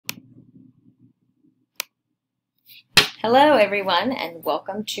Hello everyone, and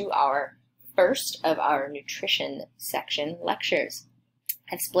welcome to our first of our nutrition section lectures.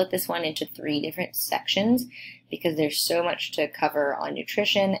 I've split this one into 3 different sections because there's so much to cover on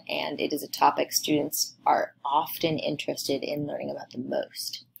nutrition, and it is a topic students are often interested in learning about the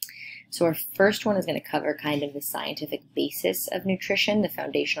most. So our first one is going to cover kind of the scientific basis of nutrition, the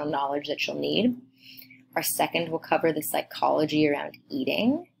foundational knowledge that you'll need. Our second will cover the psychology around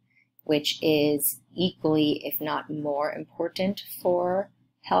eating, which is equally, if not more important for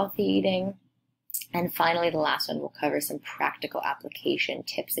healthy eating. And finally, the last one will cover some practical application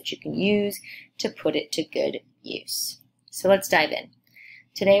tips that you can use to put it to good use. So let's dive in.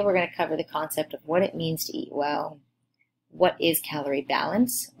 Today we're going to cover the concept of what it means to eat well, what is calorie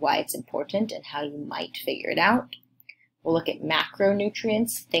balance, why it's important, and how you might figure it out. We'll look at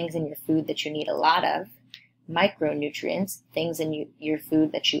macronutrients, things in your food that you need a lot of, micronutrients, things in your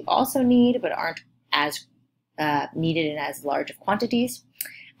food that you also need but aren't as needed in as large of quantities.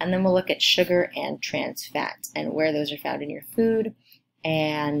 And then we'll look at sugar and trans fats and where those are found in your food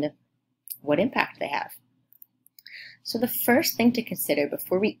and what impact they have. So the first thing to consider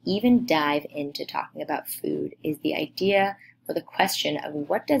before we even dive into talking about food is the idea or the question of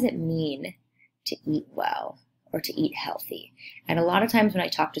what does it mean to eat well or to eat healthy. And a lot of times when I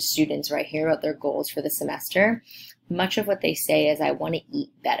talk to students or I hear about their goals for the semester, much of what they say is I want to eat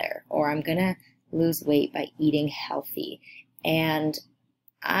better, or I'm going to lose weight by eating healthy. And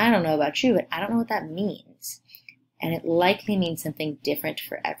I don't know about you, but I don't know what that means. And it likely means something different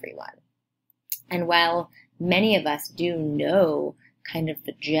for everyone. And while many of us do know kind of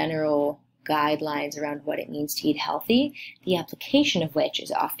the general guidelines around what it means to eat healthy, the application of which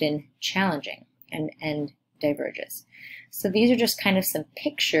is often challenging and diverges. So these are just kind of some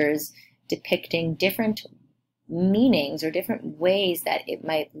pictures depicting different meanings or different ways that it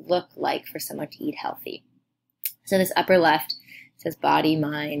might look like for someone to eat healthy. So this upper left says body,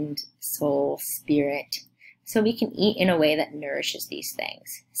 mind, soul, spirit. So we can eat in a way that nourishes these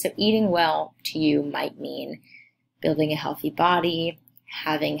things. So eating well to you might mean building a healthy body,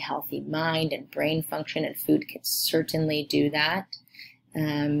 having healthy mind and brain function, and food can certainly do that.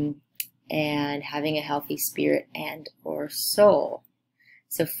 And having a healthy spirit and or soul.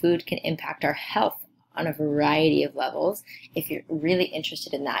 So food can impact our health on a variety of levels. If you're really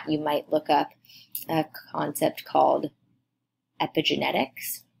interested in that, you might look up a concept called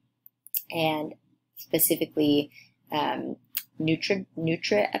epigenetics, and specifically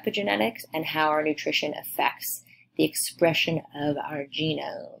nutriepigenetics, and how our nutrition affects the expression of our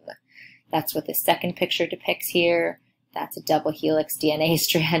genome. That's what the second picture depicts here. That's a double helix DNA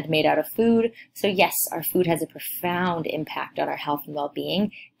strand made out of food. So yes, our food has a profound impact on our health and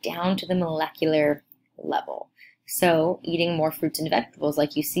well-being down to the molecular level. So eating more fruits and vegetables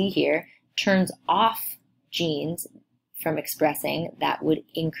like you see here turns off genes from expressing that would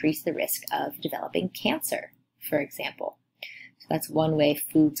increase the risk of developing cancer, for example. So that's one way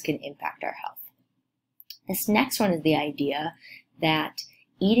foods can impact our health. This next one is the idea that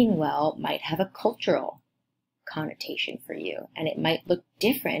eating well might have a cultural connotation for you, and it might look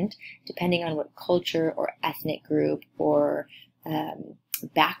different depending on what culture or ethnic group or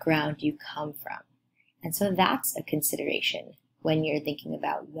background you come from. And so that's a consideration when you're thinking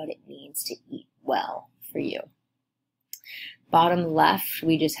about what it means to eat well for you. Bottom left,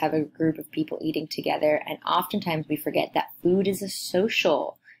 we just have a group of people eating together, and oftentimes we forget that food is a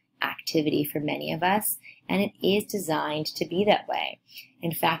social activity for many of us, and it is designed to be that way.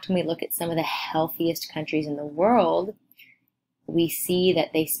 In fact, when we look at some of the healthiest countries in the world, we see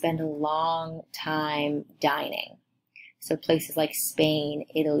that they spend a long time dining. So places like Spain,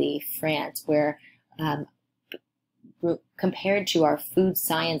 Italy, France, where compared to our food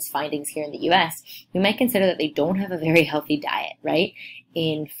science findings here in the US, we might consider that they don't have a very healthy diet, right?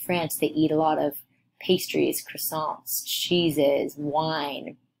 In France, they eat a lot of pastries, croissants, cheeses,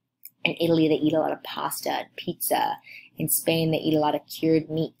 wine. In Italy, they eat a lot of pasta and pizza. In Spain, they eat a lot of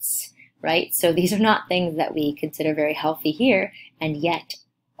cured meats, right? So these are not things that we consider very healthy here, and yet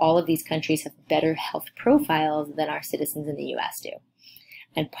all of these countries have better health profiles than our citizens in the US do.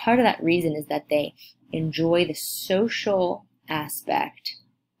 And part of that reason is that they enjoy the social aspect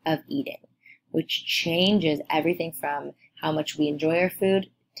of eating, which changes everything from how much we enjoy our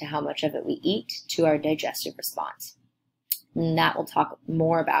food to how much of it we eat to our digestive response. And that we'll talk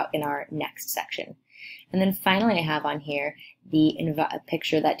more about in our next section. And then finally I have on here a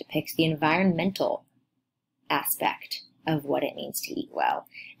picture that depicts the environmental aspect of what it means to eat well.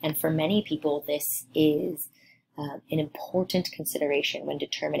 And for many people, this is an important consideration when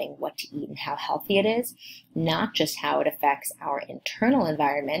determining what to eat and how healthy it is, not just how it affects our internal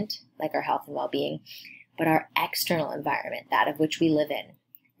environment, like our health and well-being, but our external environment, that of which we live in.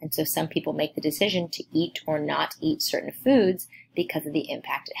 And so some people make the decision to eat or not eat certain foods because of the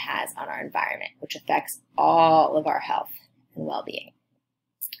impact it has on our environment, which affects all of our health and well-being.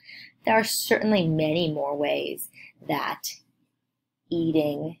 There are certainly many more ways that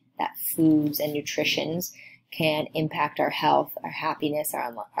eating, that foods and nutritions can impact our health, our happiness,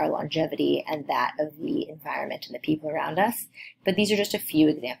 our longevity, and that of the environment and the people around us. But these are just a few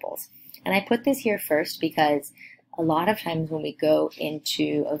examples. And I put this here first because a lot of times when we go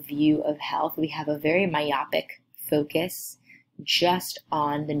into a view of health, we have a very myopic focus just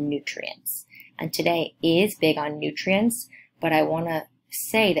on the nutrients. And today is big on nutrients, but I want to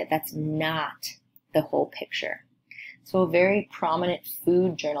say that that's not the whole picture. So a very prominent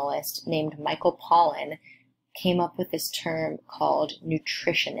food journalist named Michael Pollan came up with this term called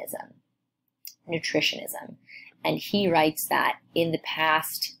nutritionism. And he writes that in the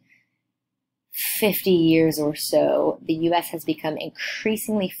past 50 years or so, the US has become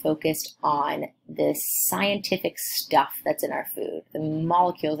increasingly focused on the scientific stuff that's in our food, the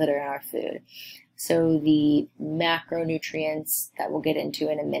molecules that are in our food. So the macronutrients that we'll get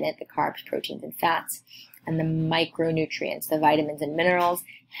into in a minute, the carbs, proteins, and fats, and the micronutrients, the vitamins and minerals,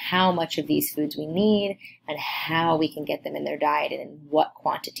 how much of these foods we need, and how we can get them in their diet and in what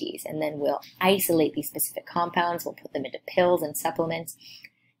quantities. And then we'll isolate these specific compounds, we'll put them into pills and supplements.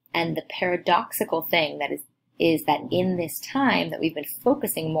 And the paradoxical thing that is that in this time that we've been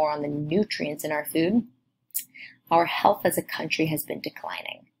focusing more on the nutrients in our food, our health as a country has been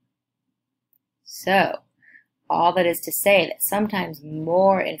declining. So, all that is to say that sometimes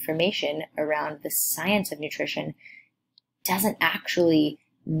more information around the science of nutrition doesn't actually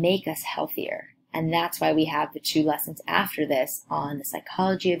make us healthier. And that's why we have the 2 lessons after this on the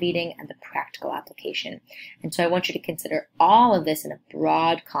psychology of eating and the practical application. And so I want you to consider all of this in a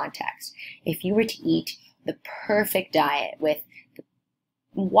broad context. If you were to eat the perfect diet with the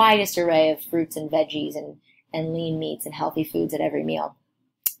widest array of fruits and veggies and lean meats and healthy foods at every meal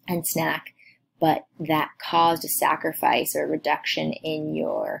and snack, but that caused a sacrifice or a reduction in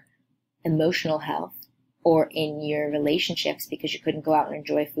your emotional health or in your relationships because you couldn't go out and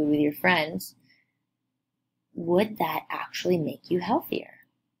enjoy food with your friends, would that actually make you healthier?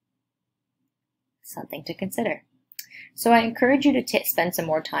 Something to consider. So I encourage you to spend some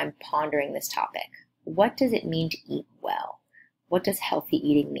more time pondering this topic. What does it mean to eat well? What does healthy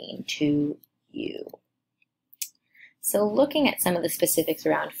eating mean to you? So looking at some of the specifics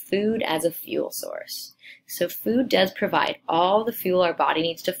around food as a fuel source. So food does provide all the fuel our body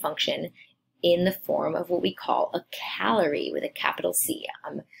needs to function in the form of what we call a calorie with a capital C.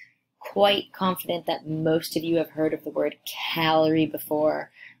 I'm quite confident that most of you have heard of the word calorie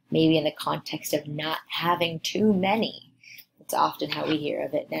before, maybe in the context of not having too many. It's often how we hear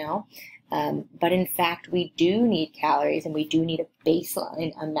of it now. But in fact, we do need calories and we do need a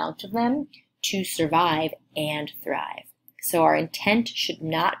baseline amount of them to survive and thrive. So our intent should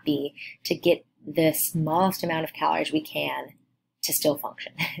not be to get the smallest amount of calories we can to still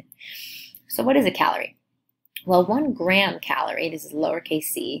function. So what is a calorie? Well, 1 gram calorie, this is lowercase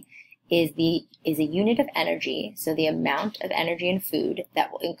c, is a unit of energy, so the amount of energy in food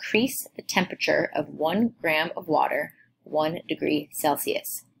that will increase the temperature of 1 gram of water 1 degree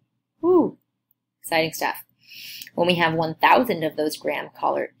Celsius. Woo, exciting stuff. When we have 1,000 of those gram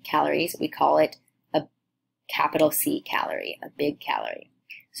calories, we call it a capital C calorie, a big calorie.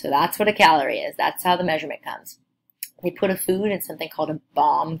 So that's what a calorie is. That's how the measurement comes. They put a food in something called a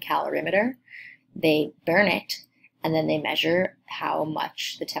bomb calorimeter. They burn it, and then they measure how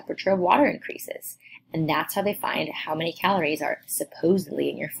much the temperature of water increases. And that's how they find how many calories are supposedly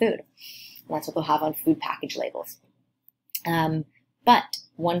in your food. And that's what they'll have on food package labels. But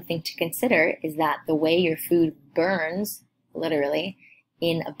one thing to consider is that the way your food burns, literally,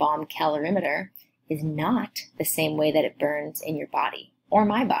 in a bomb calorimeter is not the same way that it burns in your body, or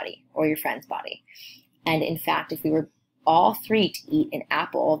my body, or your friend's body. And in fact, if we were all 3 to eat an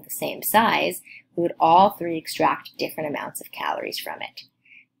apple of the same size, we would all 3 extract different amounts of calories from it,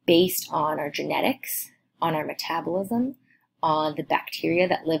 based on our genetics, on our metabolism, on the bacteria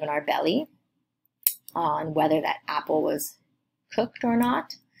that live in our belly, on whether that apple was cooked or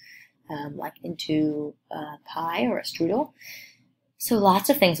not, like into a pie or a strudel. So lots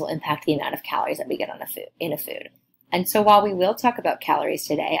of things will impact the amount of calories that we get in a food. And so while we will talk about calories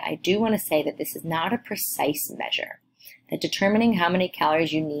today, I do want to say that this is not a precise measure. That determining how many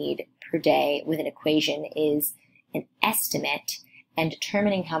calories you need per day with an equation is an estimate, and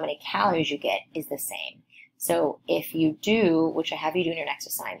determining how many calories you get is the same. So if you do, which I have you do in your next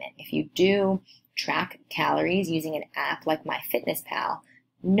assignment, if you do track calories using an app like MyFitnessPal,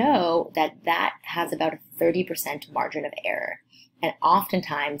 know that that has about a 30% margin of error. And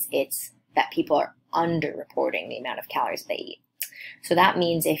oftentimes it's that people are underreporting the amount of calories they eat. So that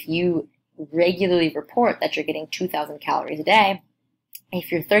means if you regularly report that you're getting 2,000 calories a day,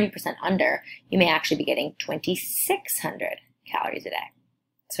 if you're 30% under, you may actually be getting 2,600 calories a day.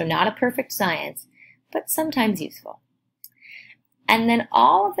 So not a perfect science, but sometimes useful. And then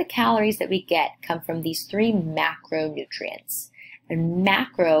all of the calories that we get come from these 3 macronutrients. And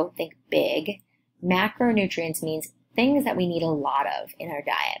macro, think big. Macronutrients means things that we need a lot of in our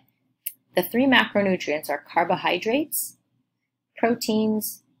diet. The 3 macronutrients are carbohydrates,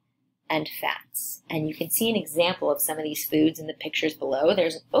 proteins, and fats. And you can see an example of some of these foods in the pictures below.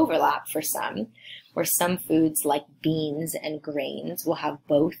 There's an overlap for some, where some foods like beans and grains will have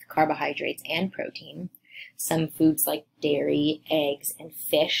both carbohydrates and protein. Some foods like dairy, eggs, and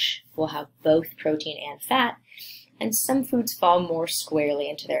fish will have both protein and fat. And some foods fall more squarely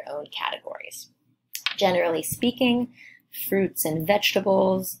into their own categories. Generally speaking, fruits and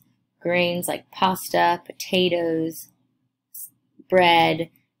vegetables, grains like pasta, potatoes, bread,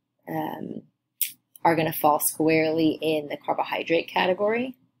 are going to fall squarely in the carbohydrate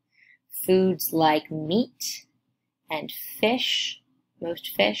category. Foods like meat and fish,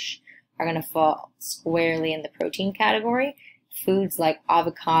 most fish, are going to fall squarely in the protein category. Foods like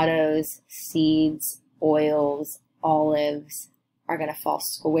avocados, seeds, oils, olives are going to fall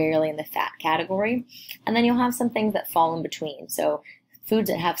squarely in the fat category. And then you'll have some things that fall in between. So foods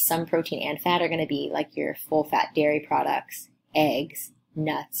that have some protein and fat are going to be like your full-fat dairy products, eggs,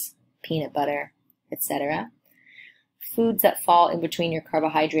 nuts, peanut butter, etc. Foods that fall in between your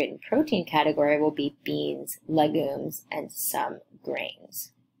carbohydrate and protein category will be beans, legumes, and some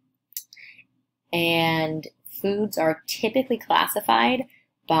grains. And foods are typically classified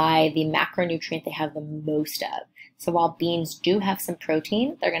by the macronutrient they have the most of. So while beans do have some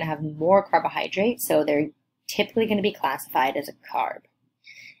protein, they're going to have more carbohydrate, so they're typically going to be classified as a carb.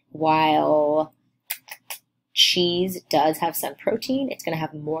 While cheese does have some protein, it's going to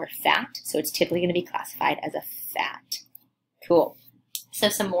have more fat, so it's typically going to be classified as a fat. Cool. So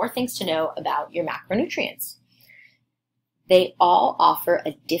some more things to know about your macronutrients. They all offer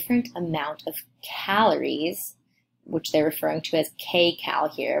a different amount of calories, which they're referring to as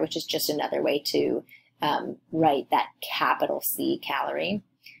kcal here, which is just another way to write that capital C calorie,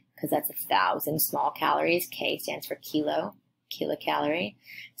 because that's 1,000 small calories. K stands for kilo, kilocalorie.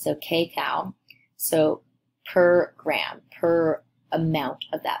 So kcal. So per gram, per amount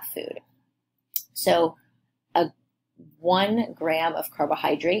of that food. So 1 gram of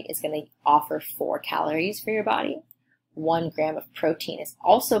carbohydrate is going to offer 4 calories for your body. 1 gram of protein is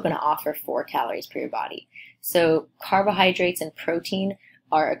also going to offer 4 calories per your body. So carbohydrates and protein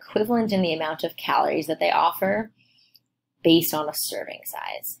are equivalent in the amount of calories that they offer based on a serving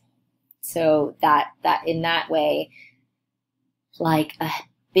size. So that in that way, like a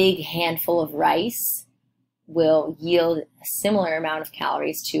big handful of rice will yield a similar amount of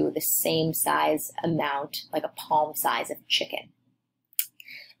calories to the same size amount, like a palm size of chicken.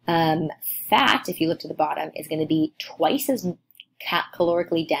 Fat, if you look to the bottom, is going to be twice as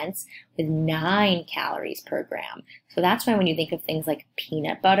calorically dense with 9 calories per gram. So that's why when you think of things like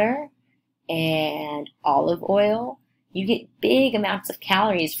peanut butter and olive oil, you get big amounts of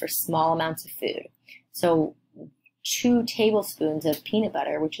calories for small amounts of food. So 2 tablespoons of peanut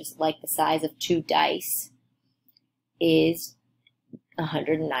butter, which is like the size of 2 dice, is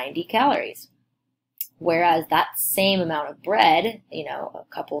 190 calories. Whereas that same amount of bread, you know,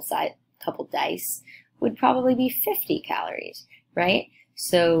 a couple dice, would probably be 50 calories, right?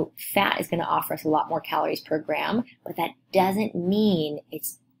 So fat is going to offer us a lot more calories per gram, but that doesn't mean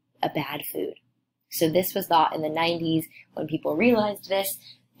it's a bad food. So this was thought in the 90s when people realized this.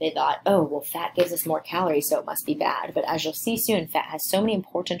 They thought, oh, well, fat gives us more calories, so it must be bad. But as you'll see soon, fat has so many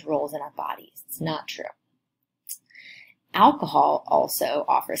important roles in our bodies. It's not true. Alcohol also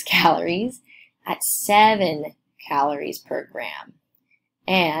offers calories at 7 calories per gram.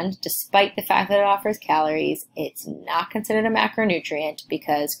 And despite the fact that it offers calories, it's not considered a macronutrient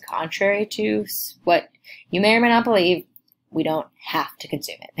because contrary to what you may or may not believe, we don't have to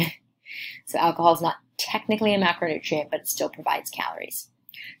consume it. So alcohol is not technically a macronutrient, but it still provides calories.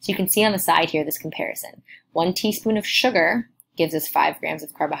 So you can see on the side here this comparison. 1 teaspoon of sugar gives us 5 grams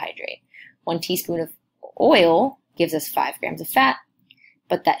of carbohydrate. 1 teaspoon of oil gives us 5 grams of fat.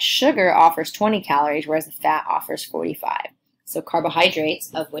 But that sugar offers 20 calories, whereas the fat offers 45. So carbohydrates,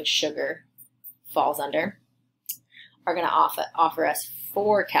 of which sugar falls under, are going to offer us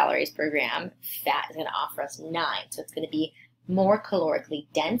 4 calories per gram. Fat is going to offer us 9. So it's going to be more calorically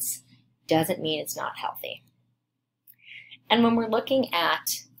dense. Doesn't mean it's not healthy. And when we're looking at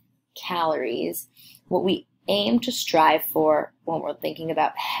calories, what we aim to strive for when we're thinking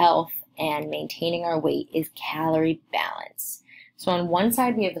about health and maintaining our weight is calorie balance. So on one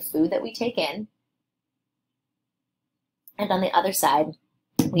side, we have the food that we take in, and on the other side,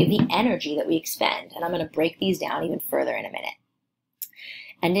 we have the energy that we expend. And I'm going to break these down even further in a minute.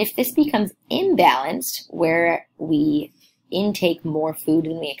 And if this becomes imbalanced, where we intake more food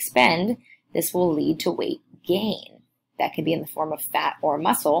than we expend, this will lead to weight gain. That could be in the form of fat or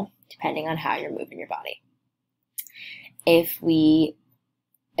muscle, depending on how you're moving your body. If we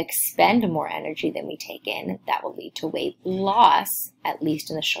expend more energy than we take in, that will lead to weight loss, at least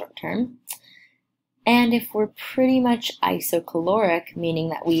in the short term. And if we're pretty much isocaloric, meaning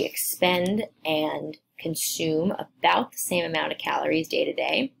that we expend and consume about the same amount of calories day to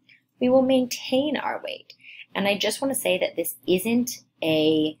day, we will maintain our weight. And I just want to say that this isn't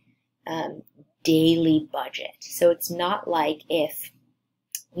a daily budget. So it's not like if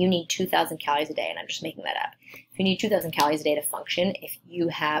you need 2,000 calories a day, and I'm just making that up. If you need 2,000 calories a day to function, if you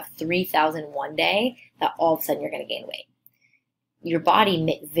have 3,000 one day, that all of a sudden you're going to gain weight. Your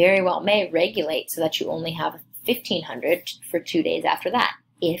body very well may regulate so that you only have 1,500 for 2 days after that,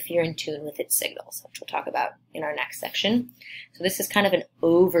 if you're in tune with its signals, which we'll talk about in our next section. So this is kind of an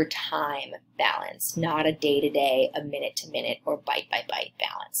over time balance, not a day-to-day, a minute-to-minute, or bite-by-bite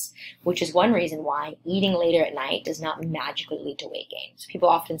balance, which is one reason why eating later at night does not magically lead to weight gain. So people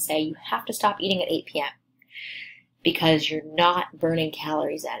often say you have to stop eating at 8 p.m. because you're not burning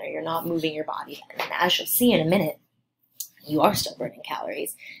calories then, or you're not moving your body then. And as you'll see in a minute, you are still burning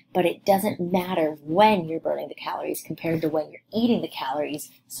calories, but it doesn't matter when you're burning the calories compared to when you're eating the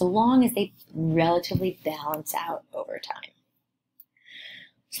calories, so long as they relatively balance out over time.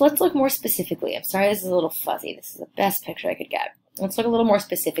 So let's look more specifically. I'm sorry this is a little fuzzy. This is the best picture I could get. Let's look a little more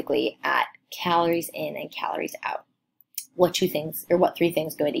specifically at calories in and calories out. What three things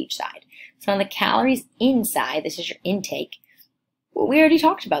go into each side? So on the calories inside, this is your intake. Well, we already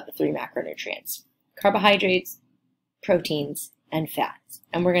talked about the 3 macronutrients: carbohydrates, proteins, and fats.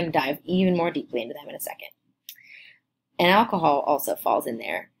 And we're going to dive even more deeply into them in a second. And alcohol also falls in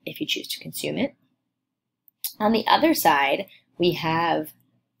there if you choose to consume it. On the other side, we have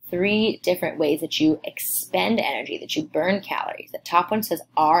 3 different ways that you expend energy, that you burn calories. The top one says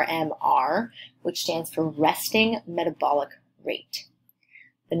RMR, which stands for resting metabolic rate.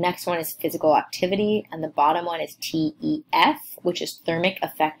 The next one is physical activity, and the bottom one is TEF, which is thermic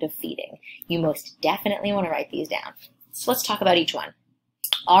effective feeding. You most definitely want to write these down. So let's talk about each one.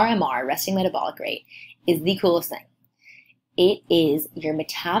 RMR, resting metabolic rate, is the coolest thing. It is your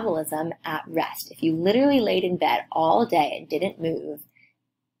metabolism at rest. If you literally laid in bed all day and didn't move,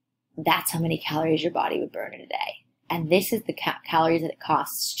 that's how many calories your body would burn in a day. And this is the calories that it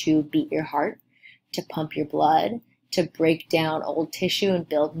costs to beat your heart, to pump your blood, to break down old tissue and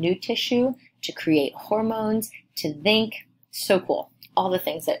build new tissue, to create hormones, to think. So cool. All the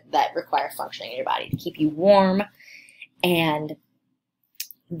things that require functioning in your body to keep you warm. And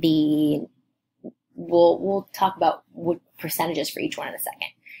we'll talk about what percentages for each one in a second.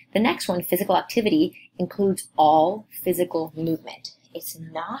 The next one, physical activity, includes all physical movement. It's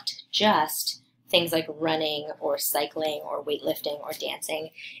not just things like running or cycling or weightlifting or dancing.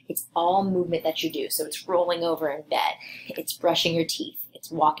 It's all movement that you do. So it's rolling over in bed, it's brushing your teeth,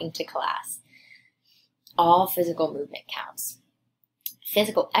 it's walking to class. All physical movement counts.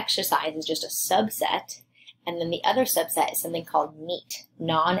 Physical exercise is just a subset, and then the other subset is something called NEAT,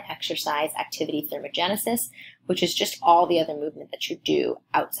 non-exercise activity thermogenesis, which is just all the other movement that you do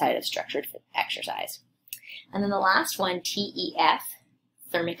outside of structured exercise. And then the last one, TEF,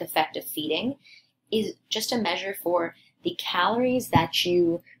 thermic effective feeding, is just a measure for the calories that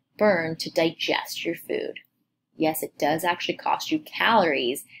you burn to digest your food. Yes, it does actually cost you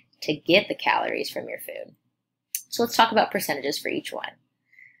calories to get the calories from your food. So let's talk about percentages for each one.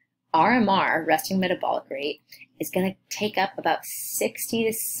 RMR, resting metabolic rate, is going to take up about 60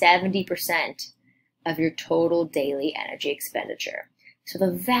 to 70% of your total daily energy expenditure. So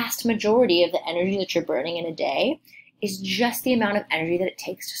the vast majority of the energy that you're burning in a day is just the amount of energy that it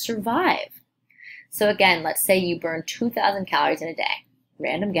takes to survive. So again, let's say you burn 2,000 calories in a day.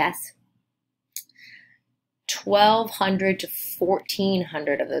 Random guess. 1,200 to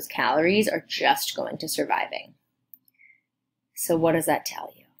 1,400 of those calories are just going to surviving. So what does that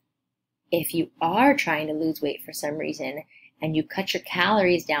tell you? If you are trying to lose weight for some reason and you cut your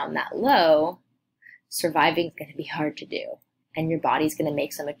calories down that low, surviving is going to be hard to do. And your body's going to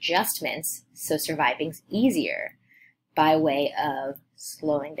make some adjustments so surviving's easier by way of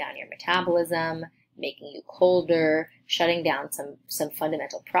slowing down your metabolism, making you colder, shutting down some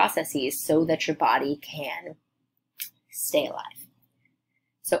fundamental processes so that your body can stay alive.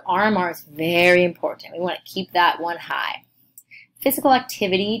 So RMR is very important. We want to keep that one high. Physical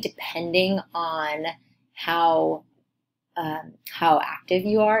activity, depending on how active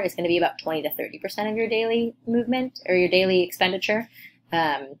you are, is going to be about 20 to 30% of your daily movement or your daily expenditure.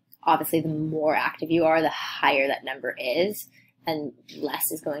 Obviously, the more active you are, the higher that number is, and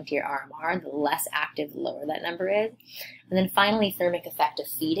less is going to your RMR. The less active, the lower that number is. And then finally, thermic effect of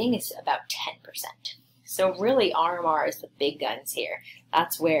feeding is about 10%. So really, RMR is the big guns here.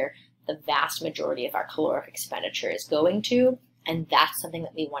 That's where the vast majority of our caloric expenditure is going to, and that's something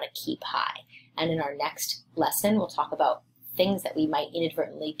that we want to keep high. And in our next lesson, we'll talk about things that we might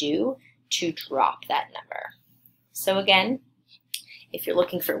inadvertently do to drop that number. So again, if you're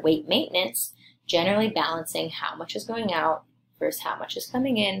looking for weight maintenance, generally balancing how much is going out versus how much is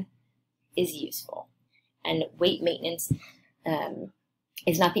coming in is useful. And weight maintenance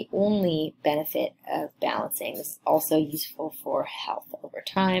is not the only benefit of balancing. It's also useful for health over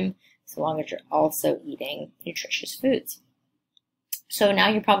time, so long as you're also eating nutritious foods. So now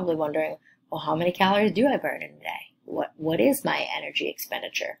you're probably wondering, well, how many calories do I burn in a day? What is my energy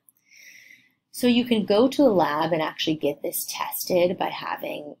expenditure? So you can go to a lab and actually get this tested by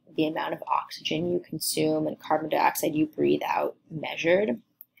having the amount of oxygen you consume and carbon dioxide you breathe out measured.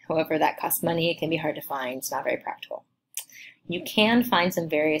 However, that costs money. It can be hard to find. It's not very practical. You can find some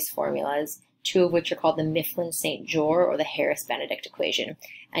various formulas, two of which are called the Mifflin-St. Jeor or the Harris-Benedict equation.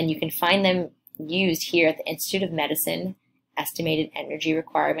 And you can find them used here at the Institute of Medicine Estimated Energy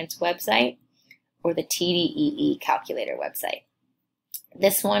Requirements website or the TDEE calculator website.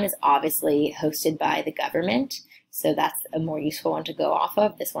 This one is obviously hosted by the government, so that's a more useful one to go off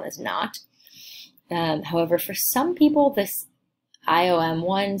of. This one is not. However, for some people, this IOM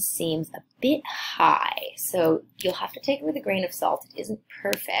one seems a bit high, so you'll have to take it with a grain of salt. It isn't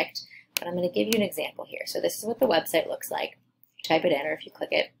perfect, but I'm going to give you an example here. So this is what the website looks like. If you type it in or if you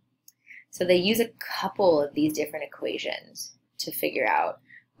click it. So they use a couple of these different equations to figure out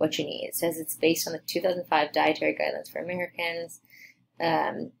what you need. It says it's based on the 2005 Dietary Guidelines for Americans,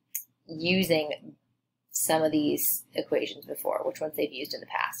 using some of these equations before, which ones they've used in the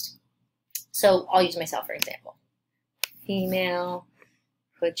past. So I'll use myself for example. Female,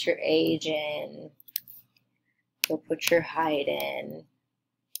 put your age in, you'll put your height in,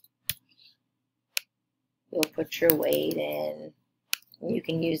 you'll put your weight in. You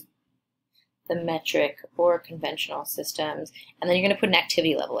can use the metric or conventional systems, and then you're going to put an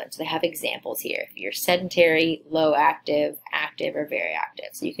activity level in. So they have examples here. If you're sedentary, low active, active, or very active.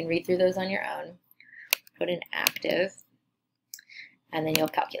 So you can read through those on your own. Put in active, and then you'll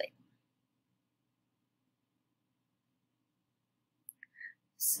calculate.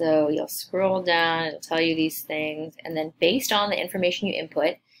 So you'll scroll down, it'll tell you these things, and then based on the information you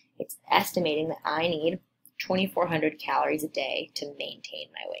input, it's estimating that I need 2,400 calories a day to maintain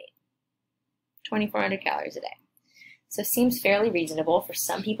my weight. 2,400 calories a day. So it seems fairly reasonable. For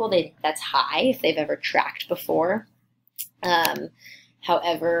some people, they think that's high if they've ever tracked before.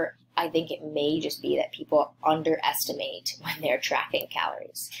 However, I think it may just be that people underestimate when they're tracking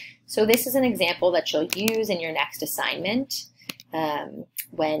calories. So this is an example that you'll use in your next assignment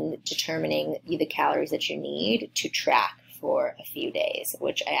when determining the calories that you need to track for a few days,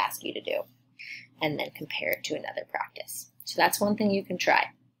 which I ask you to do, and then compare it to another practice. So that's one thing you can try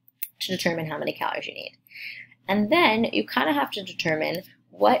to determine how many calories you need. And then you kind of have to determine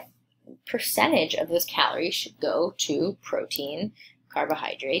what percentage of those calories should go to protein,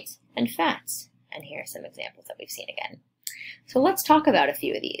 carbohydrates, and fats. And here are some examples that we've seen again. So let's talk about a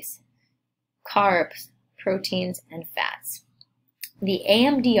few of these. Carbs, proteins, and fats. The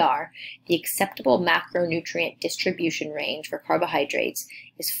AMDR, the acceptable macronutrient distribution range for carbohydrates,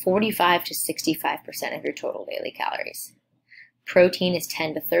 is 45 to 65% of your total daily calories. Protein is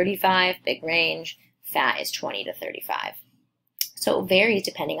 10 to 35, big range. Fat is 20 to 35. So it varies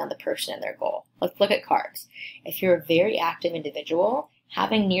depending on the person and their goal. Let's look at carbs. If you're a very active individual,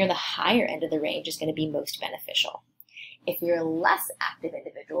 having near the higher end of the range is going to be most beneficial. If you're a less active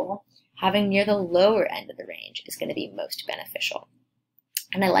individual, having near the lower end of the range is going to be most beneficial.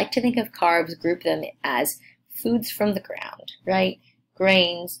 And I like to think of carbs, group them as foods from the ground, right?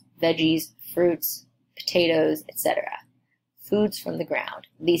 Grains, veggies, fruits, potatoes, etc. Foods from the ground.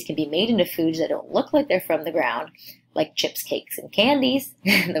 These can be made into foods that don't look like they're from the ground, like chips, cakes, and candies.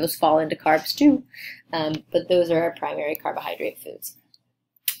 Those fall into carbs too, but those are our primary carbohydrate foods.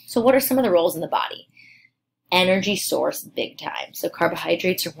 So what are some of the roles in the body? Energy source, big time. So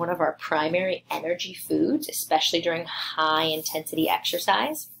carbohydrates are one of our primary energy foods, especially during high intensity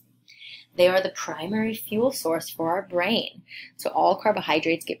exercise. They are the primary fuel source for our brain. So all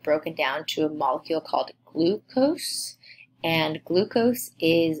carbohydrates get broken down to a molecule called glucose, And glucose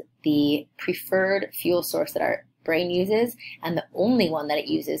is the preferred fuel source that our brain uses, and the only one that it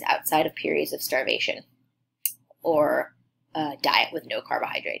uses outside of periods of starvation or a diet with no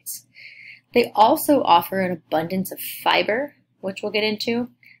carbohydrates. They also offer an abundance of fiber, which we'll get into,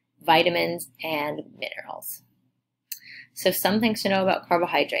 vitamins, and minerals. So some things to know about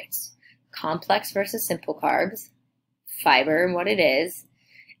carbohydrates: complex versus simple carbs, fiber and what it is,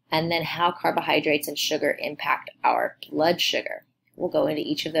 and then how carbohydrates and sugar impact our blood sugar. We'll go into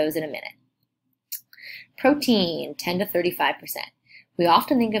each of those in a minute. Protein, 10 to 35%. We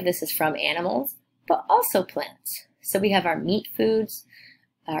often think of this as from animals, but also plants. So we have our meat foods,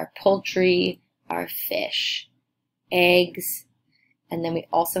 our poultry, our fish, eggs, and then we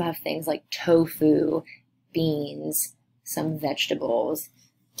also have things like tofu, beans, some vegetables,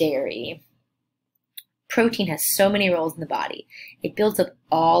 dairy. Protein has so many roles in the body. It builds up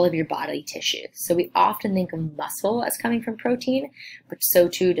all of your bodily tissues. So we often think of muscle as coming from protein, but so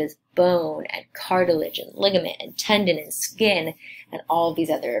too does bone and cartilage and ligament and tendon and skin and all of these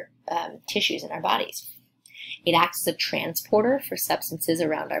other tissues in our bodies. It acts as a transporter for substances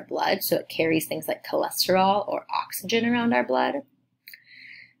around our blood, so it carries things like cholesterol or oxygen around our blood.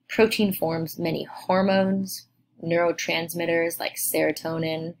 Protein forms many hormones, neurotransmitters like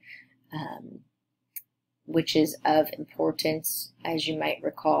serotonin, which is of importance, as you might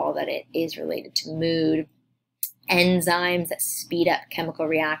recall, that it is related to mood, enzymes that speed up chemical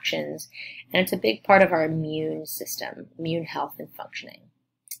reactions, and it's a big part of our immune system, immune health and functioning.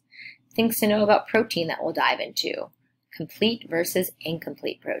 Things to know about protein that we'll dive into: complete versus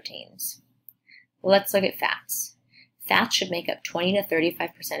incomplete proteins. Let's look at fats. Fats should make up 20 to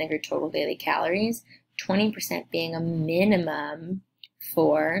 35% of your total daily calories, 20% being a minimum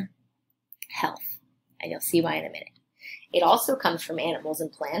for health. And you'll see why in a minute. It also comes from animals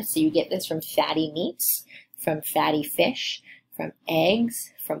and plants, so you get this from fatty meats, from fatty fish, from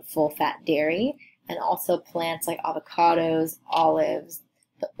eggs, from full-fat dairy, and also plants like avocados, olives,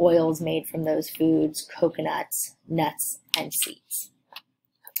 the oils made from those foods, coconuts, nuts, and seeds.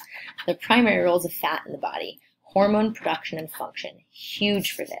 The primary roles of fat in the body: hormone production and function,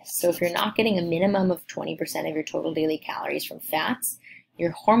 huge for this. So if you're not getting a minimum of 20% of your total daily calories from fats,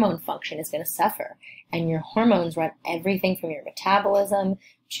 your hormone function is going to suffer. And your hormones run everything from your metabolism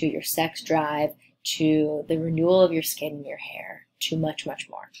to your sex drive to the renewal of your skin and your hair to much, much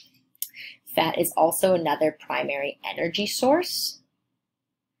more. Fat is also another primary energy source.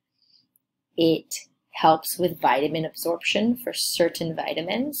 It helps with vitamin absorption for certain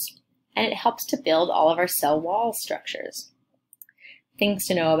vitamins, and it helps to build all of our cell wall structures. Things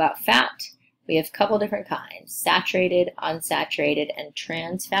to know about fat: we have a couple different kinds: saturated, unsaturated, and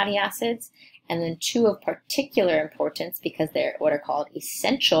trans fatty acids, and then two of particular importance because they're what are called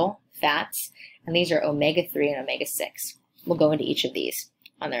essential fats, and these are omega-3 and omega-6. We'll go into each of these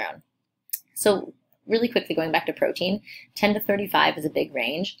on their own. So really quickly, going back to protein, 10 to 35 is a big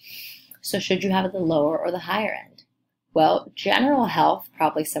range. So should you have the lower or the higher end? Well, general health,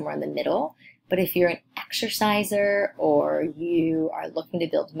 probably somewhere in the middle, but if you're an exerciser or you are looking to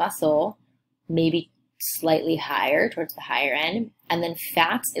build muscle, maybe slightly higher, towards the higher end. And then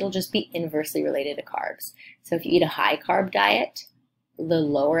fats, it'll just be inversely related to carbs. So if you eat a high carb diet, the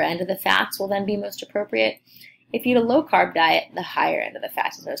lower end of the fats will then be most appropriate. If you eat a low carb diet, the higher end of the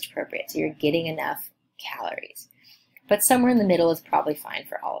fats is most appropriate. So you're getting enough calories. But somewhere in the middle is probably fine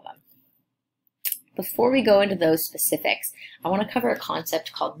for all of them. Before we go into those specifics, I want to cover a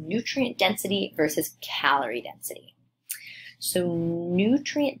concept called nutrient density versus calorie density. So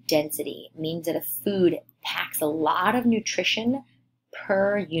nutrient density means that a food packs a lot of nutrition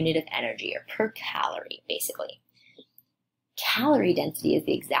per unit of energy, or per calorie, basically. Calorie density is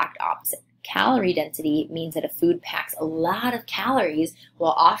the exact opposite. Calorie density means that a food packs a lot of calories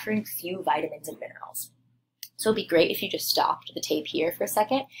while offering few vitamins and minerals. So it'd be great if you just stopped the tape here for a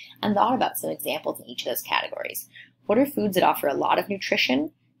second and thought about some examples in each of those categories. What are foods that offer a lot of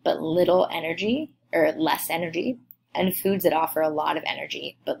nutrition but little energy, or less energy, and foods that offer a lot of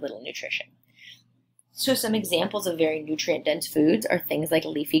energy but little nutrition? So some examples of very nutrient-dense foods are things like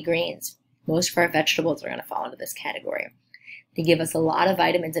leafy greens. Most of our vegetables are going to fall into this category. They give us a lot of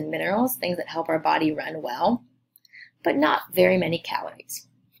vitamins and minerals, things that help our body run well, but not very many calories.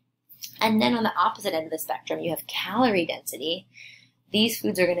 And then on the opposite end of the spectrum, you have calorie density. These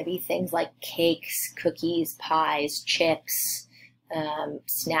foods are going to be things like cakes, cookies, pies, chips,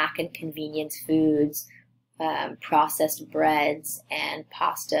 snack and convenience foods, processed breads and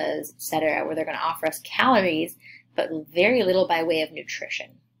pastas, etc., where they're going to offer us calories, but very little by way of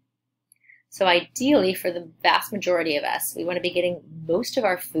nutrition. So ideally, for the vast majority of us, we want to be getting most of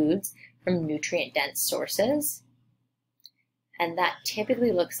our foods from nutrient-dense sources. and that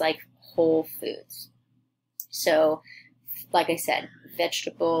typically looks like whole foods. So, like I said,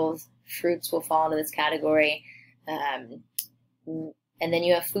 vegetables, fruits will fall into this category. And then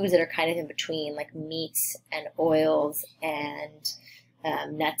you have foods that are kind of in between, like meats and oils and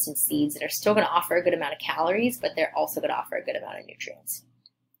nuts and seeds that are still going to offer a good amount of calories, but they're also going to offer a good amount of nutrients.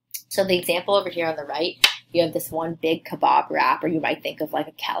 So the example over here on the right, you have this one big kebab wrap, or you might think of like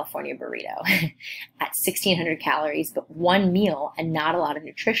a California burrito at 1,600 calories, but one meal and not a lot of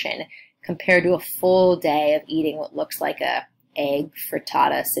nutrition compared to a full day of eating what looks like a egg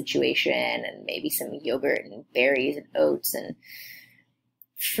frittata situation and maybe some yogurt and berries and oats and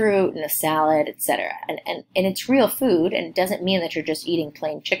fruit and a salad, etc. And it's real food, and it doesn't mean that you're just eating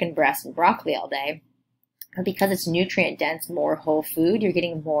plain chicken breast and broccoli all day. But because it's nutrient dense, more whole food, you're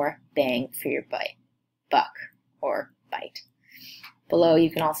getting more bang for your buck or bite. Below, you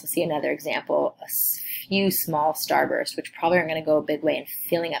can also see another example, a few small Starburst, which probably aren't going to go a big way in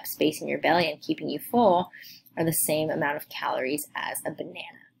filling up space in your belly and keeping you full, are the same amount of calories as a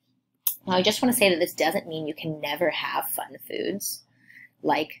banana. Now, I just want to say that this doesn't mean you can never have fun foods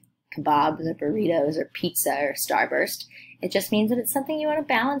like kebabs or burritos or pizza or Starburst. It just means that it's something you want to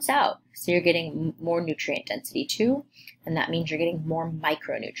balance out. So you're getting more nutrient density too, and that means you're getting more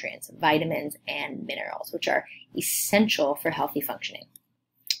micronutrients, vitamins, and minerals, which are essential for healthy functioning.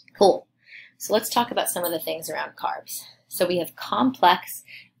 Cool. So let's talk about some of the things around carbs. So we have complex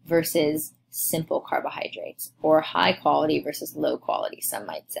versus simple carbohydrates, or high quality versus low quality, some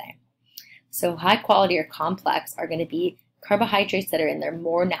might say. So high quality or complex are going to be carbohydrates that are in their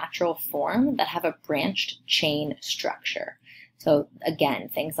more natural form that have a branched chain structure. So again,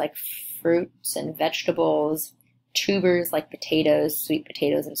 things like fruits and vegetables, tubers like potatoes, sweet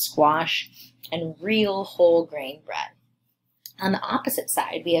potatoes and squash, and real whole grain bread. On the opposite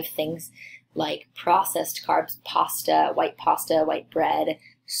side, we have things like processed carbs, pasta, white bread,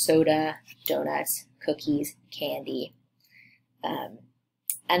 soda, donuts, cookies, candy.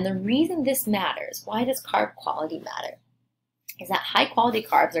 And the reason this matters, why does carb quality matter, is that high quality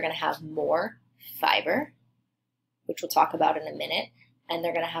carbs are going to have more fiber, which we'll talk about in a minute, and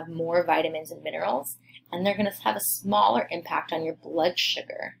they're going to have more vitamins and minerals, and they're going to have a smaller impact on your blood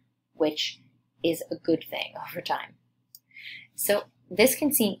sugar, which is a good thing over time. So this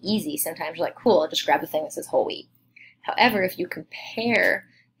can seem easy. Sometimes you're like, cool, I'll just grab the thing that says whole wheat. However, if you compare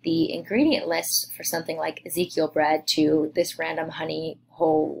the ingredient list for something like Ezekiel bread to this random honey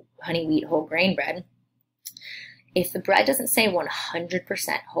wheat whole grain bread, if the bread doesn't say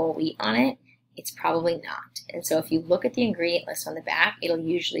 100% whole wheat on it, it's probably not. And so if you look at the ingredient list on the back, it'll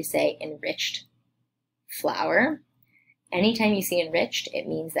usually say enriched flour. Anytime you see enriched, it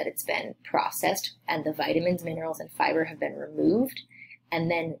means that it's been processed and the vitamins, minerals, and fiber have been removed, and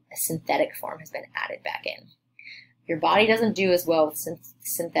then a synthetic form has been added back in. Your body doesn't do as well with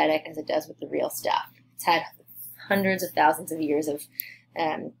synthetic as it does with the real stuff. It's had hundreds of thousands of years of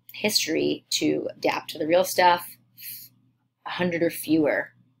history to adapt to the real stuff, 100 or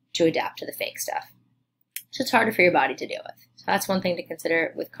fewer to adapt to the fake stuff. So it's harder for your body to deal with. So that's one thing to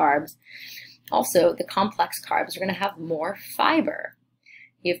consider with carbs. Also, the complex carbs are going to have more fiber.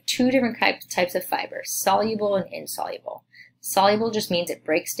 You have two different types of fiber, soluble and insoluble. Soluble just means it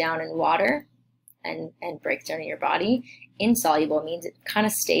breaks down in water and breaks down in your body. Insoluble means it kind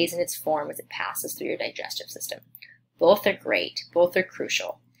of stays in its form as it passes through your digestive system. Both are great. Both are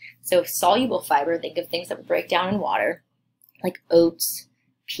crucial. So soluble fiber, think of things that would break down in water, like oats,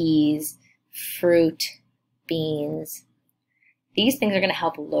 peas, fruit, beans. These things are going to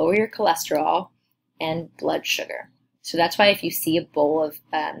help lower your cholesterol and blood sugar. So that's why if you see a bowl of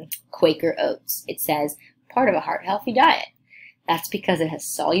Quaker oats, it says part of a heart-healthy diet. That's because it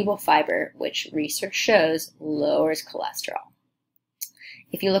has soluble fiber, which research shows lowers cholesterol.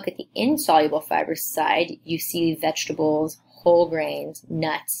 If you look at the insoluble fiber side, you see vegetables, whole grains,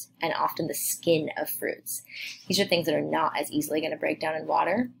 nuts, and often the skin of fruits. These are things that are not as easily going to break down in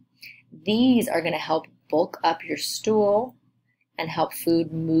water. These are going to help bulk up your stool and help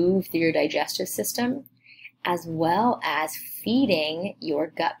food move through your digestive system, as well as feeding your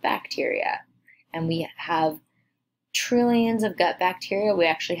gut bacteria. And we have trillions of gut bacteria. We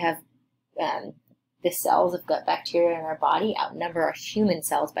actually have the cells of gut bacteria in our body outnumber our human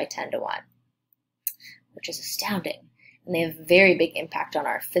cells by 10 to 1, which is astounding. And they have a very big impact on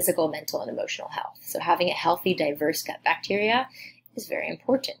our physical, mental, and emotional health. So having a healthy, diverse gut bacteria is very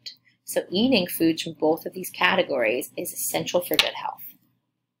important. So eating foods from both of these categories is essential for good health.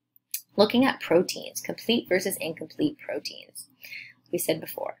 Looking at proteins, complete versus incomplete proteins. We said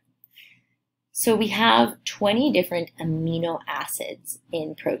before, So we have 20 different amino acids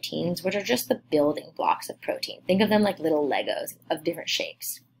in proteins, which are just the building blocks of protein. Think of them like little Legos of different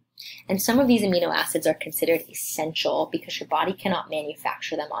shapes. And some of these amino acids are considered essential because your body cannot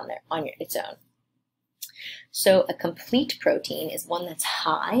manufacture them on its own. So a complete protein is one that's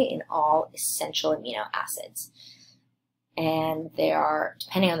high in all essential amino acids. And there are,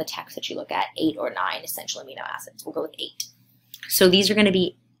 depending on the text that you look at, 8 or 9 essential amino acids. We'll go with 8. So these are going to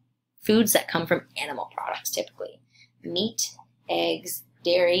be foods that come from animal products, typically. Meat, eggs,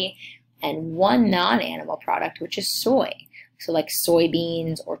 dairy, and one non-animal product, which is soy. So like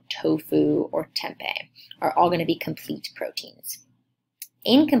soybeans or tofu or tempeh are all going to be complete proteins.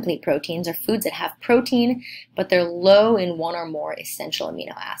 Incomplete proteins are foods that have protein, but they're low in one or more essential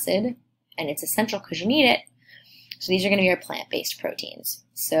amino acid, and it's essential because you need it. So these are going to be our plant-based proteins.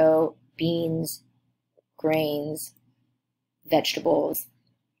 So beans, grains, vegetables,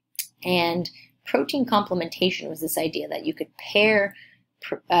 and protein complementation was this idea that you could pair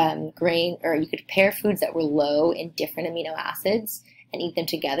you could pair foods that were low in different amino acids and eat them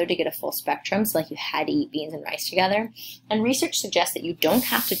together to get a full spectrum. So like you had to eat beans and rice together. And research suggests that you don't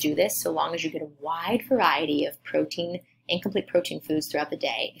have to do this so long as you get a wide variety of incomplete protein foods throughout the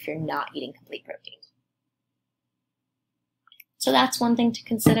day if you're not eating complete proteins. So that's one thing to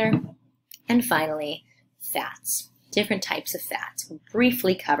consider. And finally, fats. Different types of fats. We'll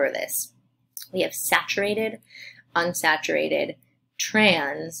briefly cover this. We have saturated, unsaturated,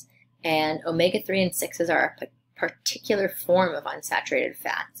 trans, and omega-3 and 6s are a particular form of unsaturated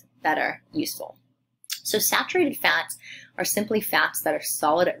fats that are useful. So saturated fats are simply fats that are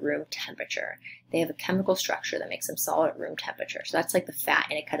solid at room temperature. They have a chemical structure that makes them solid at room temperature. So that's like the fat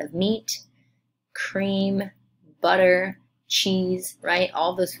in a cut of meat, cream, butter, cheese, right?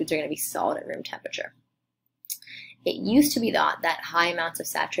 All of those foods are going to be solid at room temperature. It used to be thought that high amounts of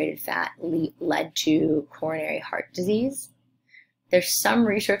saturated fat led to coronary heart disease. There's some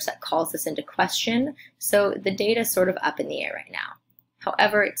research that calls this into question, so the data is sort of up in the air right now.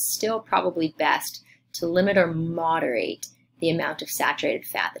 However, it's still probably best to limit or moderate the amount of saturated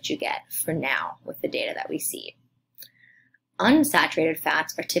fat that you get for now with the data that we see. Unsaturated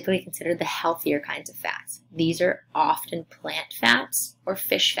fats are typically considered the healthier kinds of fats. These are often plant fats or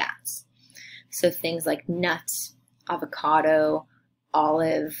fish fats. So things like nuts, avocado,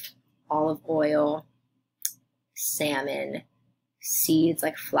 olive oil, salmon, seeds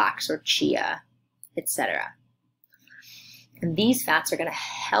like flax or chia, etc. And these fats are going to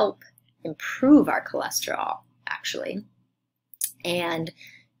help improve our cholesterol, actually. And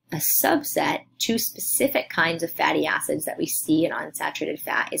a subset, 2 specific kinds of fatty acids that we see in unsaturated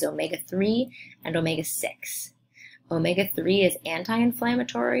fat is omega-3 and omega-6. Omega-3 is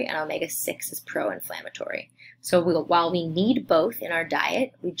anti-inflammatory and omega-6 is pro-inflammatory. So while we need both in our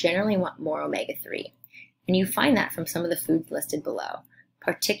diet, we generally want more omega-3. And you find that from some of the foods listed below,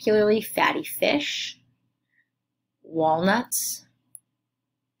 particularly fatty fish, walnuts,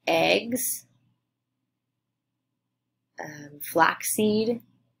 eggs, flaxseed,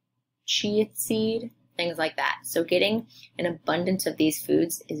 chia seed, things like that. So getting an abundance of these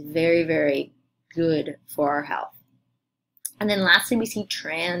foods is very, very good for our health. And then lastly, we see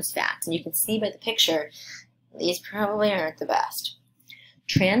trans fats. And you can see by the picture, these probably aren't the best.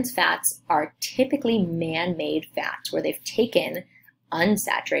 Trans fats are typically man-made fats where they've taken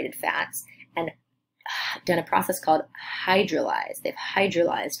unsaturated fats and done a process called hydrolyze. They've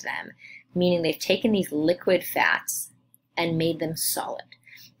hydrolyzed them, meaning they've taken these liquid fats and made them solid.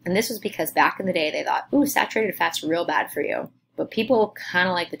 And this was because back in the day they thought, ooh, saturated fat's real bad for you, but people kind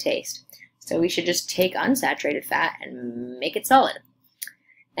of like the taste. So we should just take unsaturated fat and make it solid.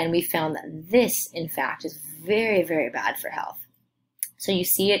 And we found that this, in fact, is very, very bad for health. So you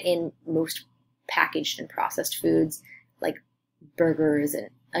see it in most packaged and processed foods like burgers and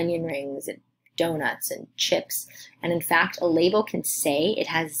onion rings and donuts and chips. And in fact, a label can say it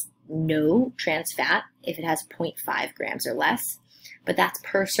has no trans fat if it has 0.5 grams or less, but that's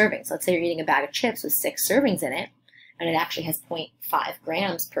per serving. So let's say you're eating a bag of chips with 6 servings in it, and it actually has 0.5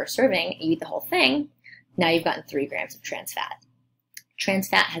 grams per serving. You eat the whole thing, now you've gotten 3 grams of trans fat. Trans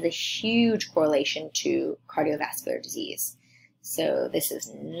fat has a huge correlation to cardiovascular disease. So this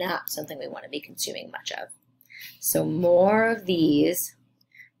is not something we want to be consuming much of. So more of these,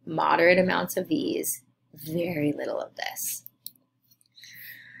 moderate amounts of these, very little of this.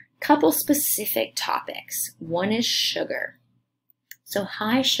 Couple specific topics. One is sugar. So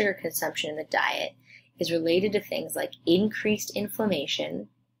high sugar consumption in the diet is related to things like increased inflammation,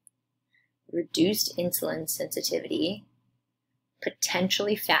 reduced insulin sensitivity,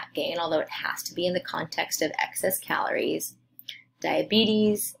 potentially fat gain, although it has to be in the context of excess calories,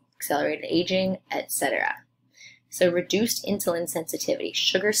 diabetes, accelerated aging, etc. So reduced insulin sensitivity.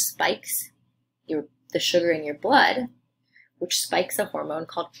 Sugar spikes the sugar in your blood, which spikes a hormone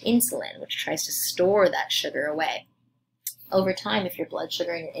called insulin, which tries to store that sugar away. Over time, if your blood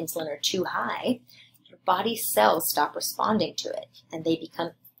sugar and your insulin are too high, your body's cells stop responding to it, and they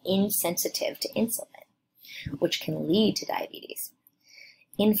become insensitive to insulin, which can lead to diabetes.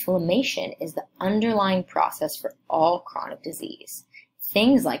 Inflammation is the underlying process for all chronic disease.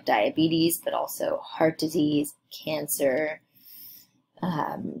 Things like diabetes, but also heart disease, cancer,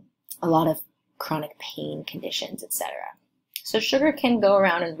 a lot of chronic pain conditions, etc. So sugar can go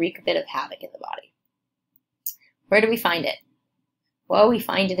around and wreak a bit of havoc in the body. Where do we find it? Well, we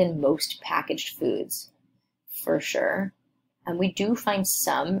find it in most packaged foods, for sure. And we do find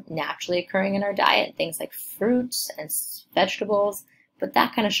some naturally occurring in our diet, things like fruits and vegetables, but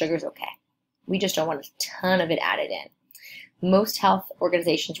that kind of sugar is okay. We just don't want a ton of it added in. Most health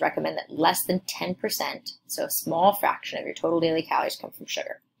organizations recommend that less than 10%, so a small fraction of your total daily calories, come from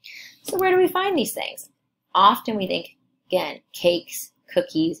sugar. So where do we find these things? Often we think, again, cakes,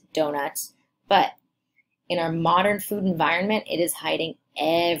 cookies, donuts, but in our modern food environment, it is hiding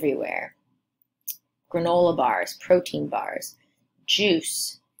everywhere. Granola bars, protein bars,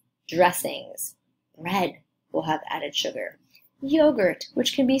 juice, dressings, bread will have added sugar. Yogurt,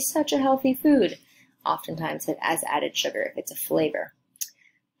 which can be such a healthy food, oftentimes has added sugar if it's a flavor.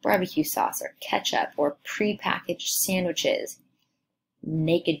 Barbecue sauce or ketchup or prepackaged sandwiches.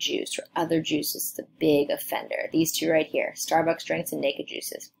 Naked juice or other juices, the big offender. These two right here, Starbucks drinks and naked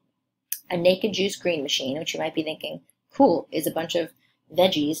juices. A naked juice green machine, which you might be thinking, cool, is a bunch of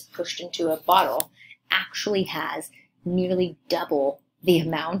veggies pushed into a bottle, actually has nearly double the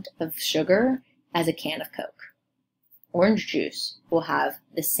amount of sugar as a can of Coke. Orange juice will have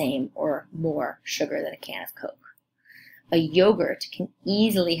the same or more sugar than a can of Coke. A yogurt can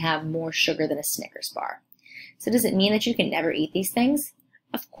easily have more sugar than a Snickers bar. So does it mean that you can never eat these things?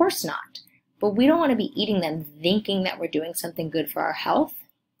 Of course not. But we don't want to be eating them thinking that we're doing something good for our health,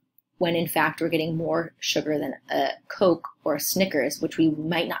 when in fact we're getting more sugar than a Coke or a Snickers, which we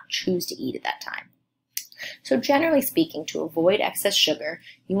might not choose to eat at that time. So generally speaking, to avoid excess sugar,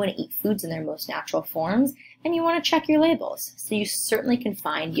 you want to eat foods in their most natural forms, and you want to check your labels. So you certainly can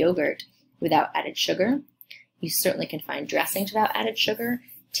find yogurt without added sugar. You certainly can find dressings without added sugar.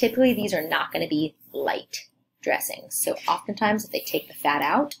 Typically, these are not going to be light dressings. So oftentimes, if they take the fat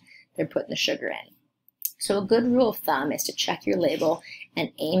out, they're putting the sugar in. So a good rule of thumb is to check your label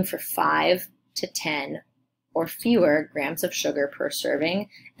and aim for 5 to 10 or fewer grams of sugar per serving,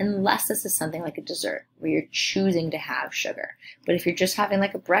 unless this is something like a dessert where you're choosing to have sugar. But if you're just having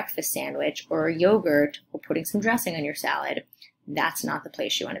like a breakfast sandwich or a yogurt or putting some dressing on your salad, that's not the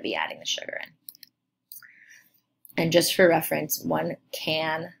place you want to be adding the sugar in. And just for reference, 1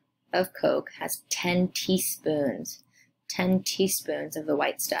 can of Coke has 10 teaspoons of the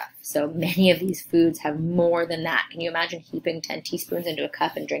white stuff. So many of these foods have more than that. Can you imagine heaping 10 teaspoons into a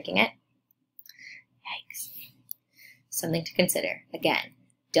cup and drinking it? Yikes. Something to consider. Again,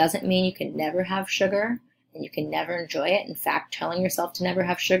 doesn't mean you can never have sugar and you can never enjoy it. In fact, telling yourself to never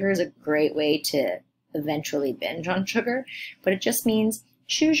have sugar is a great way to eventually binge on sugar, but it just means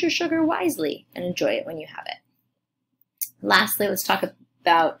choose your sugar wisely and enjoy it when you have it. Lastly, let's talk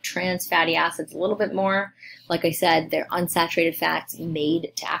about trans fatty acids a little bit more. Like I said, they're unsaturated fats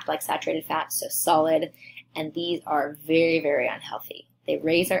made to act like saturated fats, so solid, and these are very, very unhealthy. They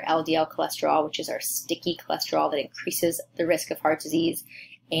raise our LDL cholesterol, which is our sticky cholesterol that increases the risk of heart disease,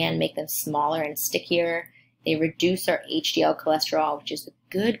 and make them smaller and stickier. They reduce our HDL cholesterol, which is the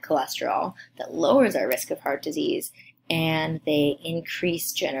good cholesterol that lowers our risk of heart disease, and they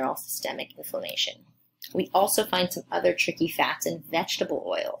increase general systemic inflammation. We also find some other tricky fats in vegetable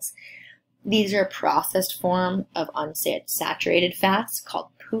oils. These are a processed form of unsaturated fats called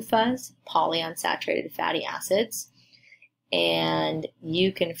PUFAs, polyunsaturated fatty acids. And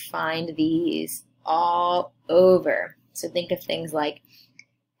you can find these all over. So think of things like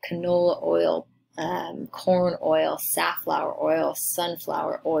canola oil, corn oil, safflower oil,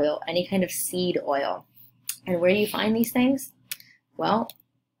 sunflower oil, any kind of seed oil. And where do you find these things? Well,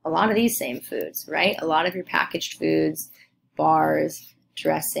 a lot of these same foods, right? A lot of your packaged foods, bars,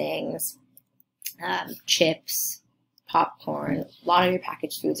 dressings, chips, popcorn, a lot of your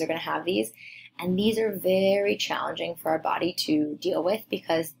packaged foods are going to have these. And these are very challenging for our body to deal with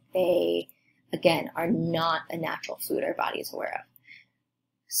because they, again, are not a natural food our body is aware of.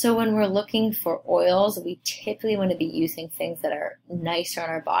 So when we're looking for oils, we typically want to be using things that are nicer on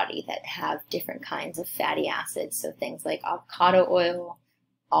our body, that have different kinds of fatty acids. So things like avocado oil,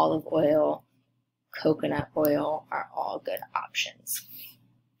 olive oil, coconut oil are all good options.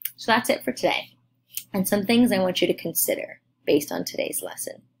 So that's it for today. And some things I want you to consider based on today's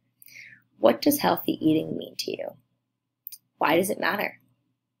lesson. What does healthy eating mean to you? Why does it matter?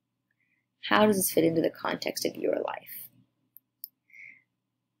 How does this fit into the context of your life?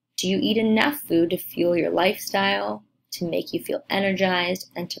 Do you eat enough food to fuel your lifestyle, to make you feel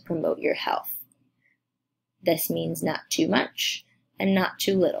energized, and to promote your health? This means not too much and not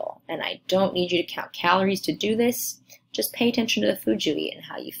too little. And I don't need you to count calories to do this. Just pay attention to the food you eat and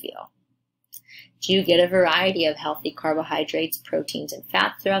how you feel. Do you get a variety of healthy carbohydrates, proteins, and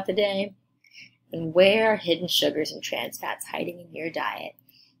fats throughout the day? And where are hidden sugars and trans fats hiding in your diet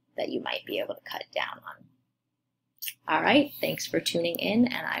that you might be able to cut down on? All right, thanks for tuning in,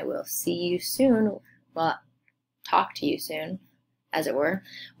 and I will see you soon. Well, talk to you soon, as it were,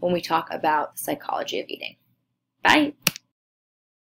 when we talk about the psychology of eating. Bye.